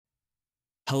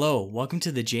Hello, welcome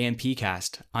to the JMP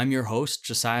Cast. I'm your host,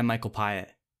 Josiah Michael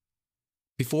Pyatt.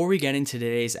 Before we get into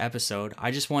today's episode,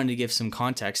 I just wanted to give some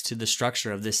context to the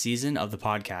structure of this season of the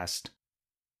podcast.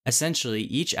 Essentially,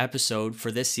 each episode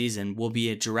for this season will be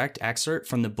a direct excerpt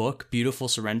from the book Beautiful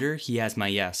Surrender, He Has My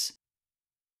Yes.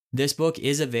 This book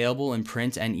is available in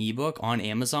print and ebook on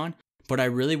Amazon, but I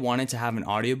really wanted to have an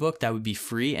audiobook that would be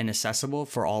free and accessible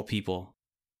for all people.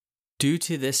 Due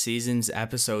to this season's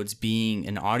episodes being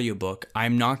an audiobook,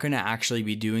 I'm not going to actually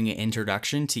be doing an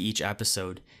introduction to each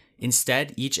episode.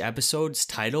 Instead, each episode's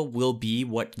title will be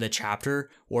what the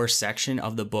chapter or section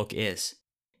of the book is.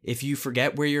 If you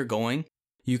forget where you're going,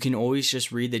 you can always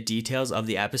just read the details of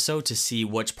the episode to see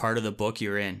which part of the book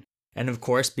you're in. And of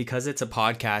course, because it's a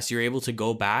podcast, you're able to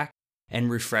go back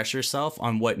and refresh yourself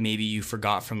on what maybe you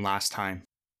forgot from last time.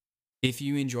 If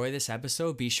you enjoy this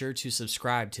episode, be sure to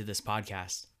subscribe to this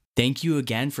podcast. Thank you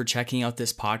again for checking out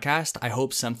this podcast. I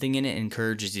hope something in it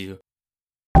encourages you.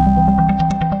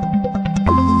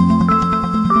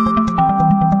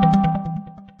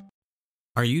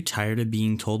 Are you tired of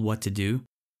being told what to do?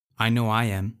 I know I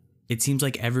am. It seems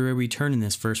like everywhere we turn in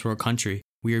this first world country,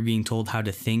 we are being told how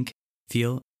to think,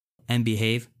 feel, and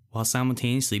behave while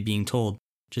simultaneously being told,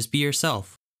 just be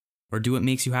yourself, or do what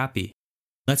makes you happy.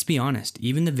 Let's be honest,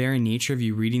 even the very nature of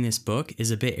you reading this book is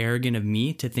a bit arrogant of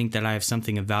me to think that I have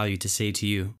something of value to say to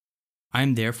you. I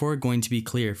am therefore going to be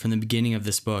clear from the beginning of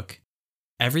this book.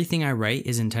 Everything I write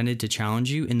is intended to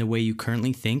challenge you in the way you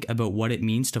currently think about what it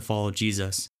means to follow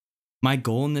Jesus. My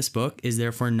goal in this book is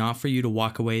therefore not for you to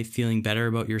walk away feeling better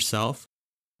about yourself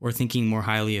or thinking more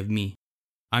highly of me.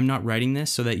 I'm not writing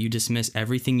this so that you dismiss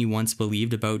everything you once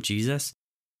believed about Jesus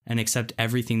and accept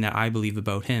everything that I believe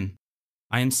about him.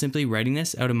 I am simply writing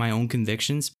this out of my own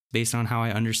convictions based on how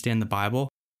I understand the Bible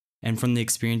and from the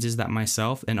experiences that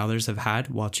myself and others have had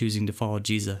while choosing to follow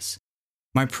Jesus.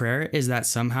 My prayer is that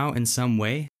somehow, in some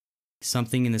way,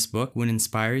 something in this book would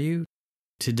inspire you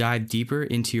to dive deeper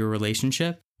into your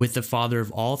relationship with the Father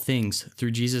of all things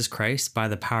through Jesus Christ by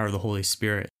the power of the Holy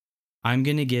Spirit. I'm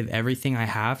going to give everything I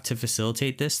have to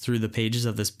facilitate this through the pages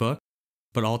of this book,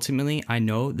 but ultimately I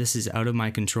know this is out of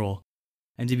my control.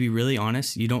 And to be really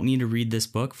honest, you don't need to read this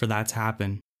book for that to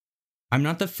happen. I'm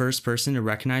not the first person to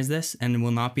recognize this and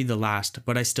will not be the last,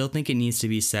 but I still think it needs to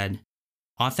be said.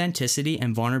 Authenticity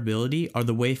and vulnerability are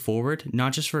the way forward,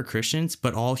 not just for Christians,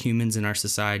 but all humans in our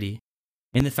society.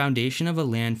 In the foundation of a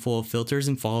land full of filters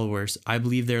and followers, I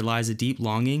believe there lies a deep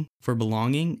longing for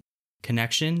belonging,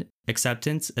 connection,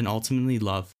 acceptance, and ultimately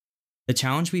love. The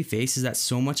challenge we face is that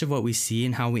so much of what we see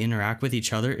and how we interact with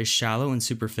each other is shallow and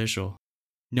superficial.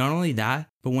 Not only that,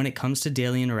 but when it comes to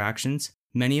daily interactions,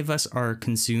 many of us are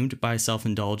consumed by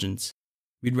self-indulgence.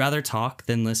 We'd rather talk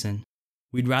than listen.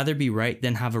 We'd rather be right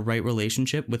than have a right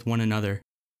relationship with one another.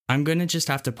 I'm going to just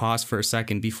have to pause for a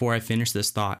second before I finish this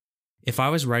thought. If I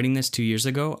was writing this 2 years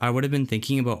ago, I would have been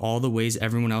thinking about all the ways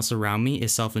everyone else around me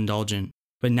is self-indulgent.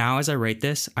 But now as I write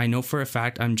this, I know for a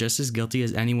fact I'm just as guilty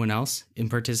as anyone else in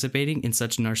participating in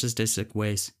such narcissistic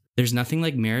ways. There's nothing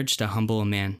like marriage to humble a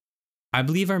man. I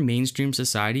believe our mainstream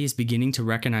society is beginning to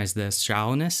recognize this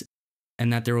shallowness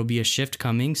and that there will be a shift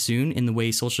coming soon in the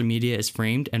way social media is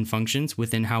framed and functions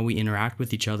within how we interact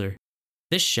with each other.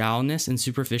 This shallowness and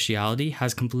superficiality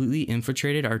has completely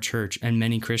infiltrated our church and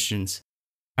many Christians.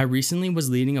 I recently was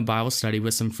leading a Bible study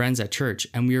with some friends at church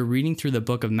and we were reading through the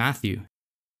book of Matthew,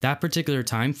 that particular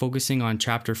time focusing on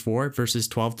chapter 4 verses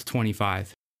 12 to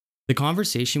 25. The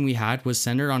conversation we had was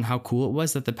centered on how cool it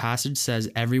was that the passage says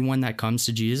everyone that comes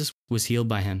to Jesus was healed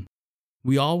by him.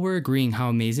 We all were agreeing how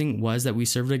amazing it was that we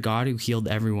served a God who healed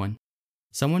everyone.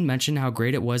 Someone mentioned how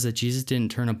great it was that Jesus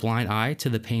didn't turn a blind eye to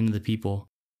the pain of the people.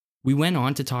 We went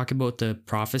on to talk about the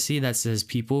prophecy that says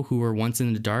people who were once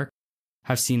in the dark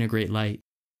have seen a great light.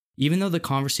 Even though the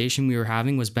conversation we were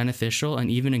having was beneficial and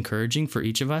even encouraging for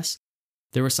each of us,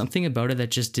 there was something about it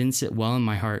that just didn't sit well in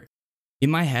my heart. In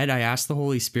my head, I asked the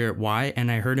Holy Spirit why, and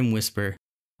I heard him whisper,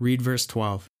 read verse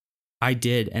 12. I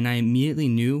did, and I immediately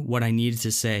knew what I needed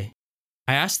to say.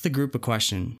 I asked the group a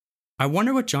question. I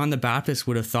wonder what John the Baptist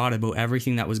would have thought about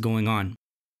everything that was going on.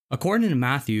 According to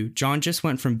Matthew, John just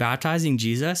went from baptizing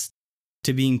Jesus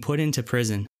to being put into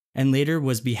prison, and later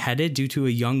was beheaded due to a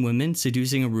young woman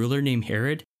seducing a ruler named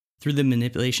Herod through the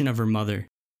manipulation of her mother.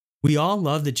 We all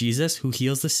love the Jesus who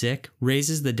heals the sick,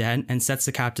 raises the dead, and sets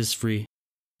the captives free.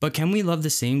 But can we love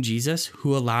the same Jesus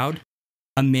who allowed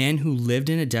a man who lived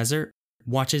in a desert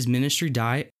watch his ministry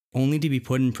die only to be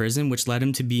put in prison, which led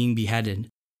him to being beheaded?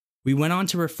 We went on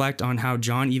to reflect on how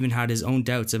John even had his own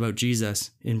doubts about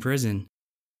Jesus in prison.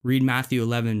 Read Matthew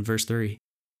 11, verse 3.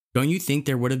 Don't you think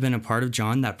there would have been a part of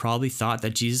John that probably thought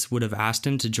that Jesus would have asked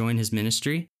him to join his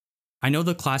ministry? I know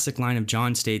the classic line of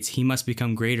John states, "He must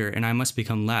become greater and I must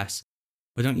become less."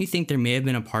 But don't you think there may have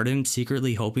been a part of him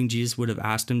secretly hoping Jesus would have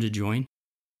asked him to join?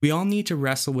 We all need to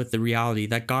wrestle with the reality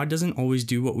that God doesn't always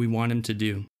do what we want him to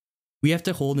do. We have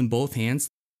to hold in both hands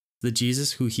the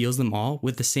Jesus who heals them all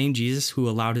with the same Jesus who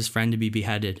allowed his friend to be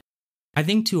beheaded. I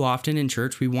think too often in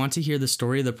church we want to hear the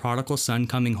story of the prodigal son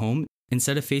coming home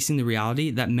instead of facing the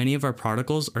reality that many of our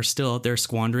prodigals are still out there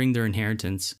squandering their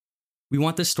inheritance. We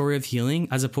want the story of healing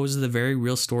as opposed to the very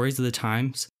real stories of the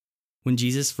times when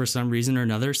Jesus, for some reason or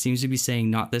another, seems to be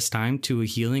saying not this time to a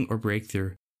healing or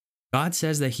breakthrough. God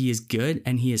says that he is good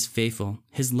and he is faithful.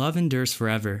 His love endures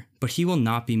forever, but he will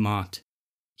not be mocked.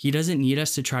 He doesn't need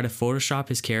us to try to Photoshop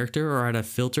his character or add a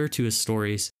filter to his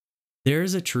stories. There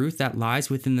is a truth that lies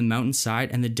within the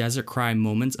mountainside and the desert cry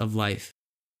moments of life.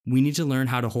 We need to learn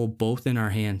how to hold both in our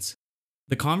hands.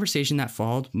 The conversation that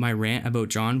followed my rant about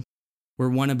John were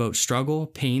one about struggle,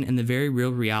 pain, and the very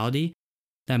real reality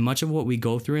that much of what we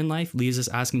go through in life leaves us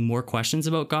asking more questions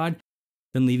about God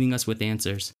than leaving us with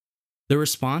answers. The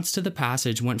response to the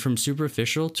passage went from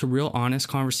superficial to real honest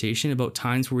conversation about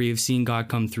times where we have seen God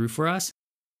come through for us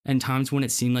and times when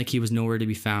it seemed like he was nowhere to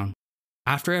be found.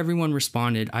 After everyone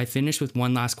responded, I finished with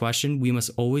one last question we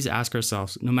must always ask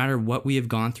ourselves, no matter what we have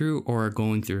gone through or are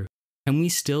going through. Can we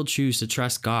still choose to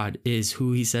trust God is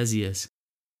who he says he is?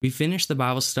 We finished the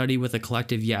Bible study with a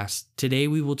collective yes. Today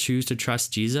we will choose to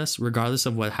trust Jesus regardless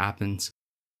of what happens.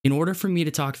 In order for me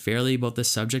to talk fairly about the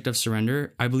subject of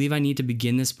surrender, I believe I need to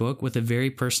begin this book with a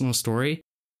very personal story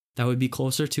that would be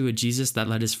closer to a Jesus that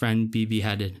let his friend be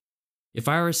beheaded. If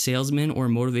I were a salesman or a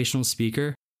motivational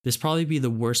speaker, this probably be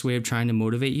the worst way of trying to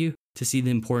motivate you to see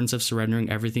the importance of surrendering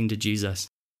everything to Jesus.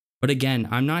 But again,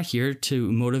 I'm not here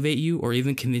to motivate you or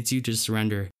even convince you to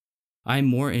surrender. I am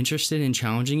more interested in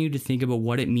challenging you to think about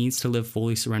what it means to live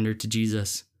fully surrendered to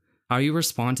Jesus. How you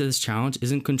respond to this challenge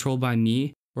isn't controlled by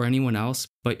me or anyone else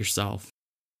but yourself.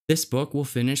 This book will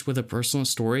finish with a personal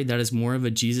story that is more of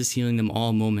a Jesus healing them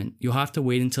all moment. You'll have to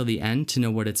wait until the end to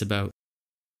know what it's about.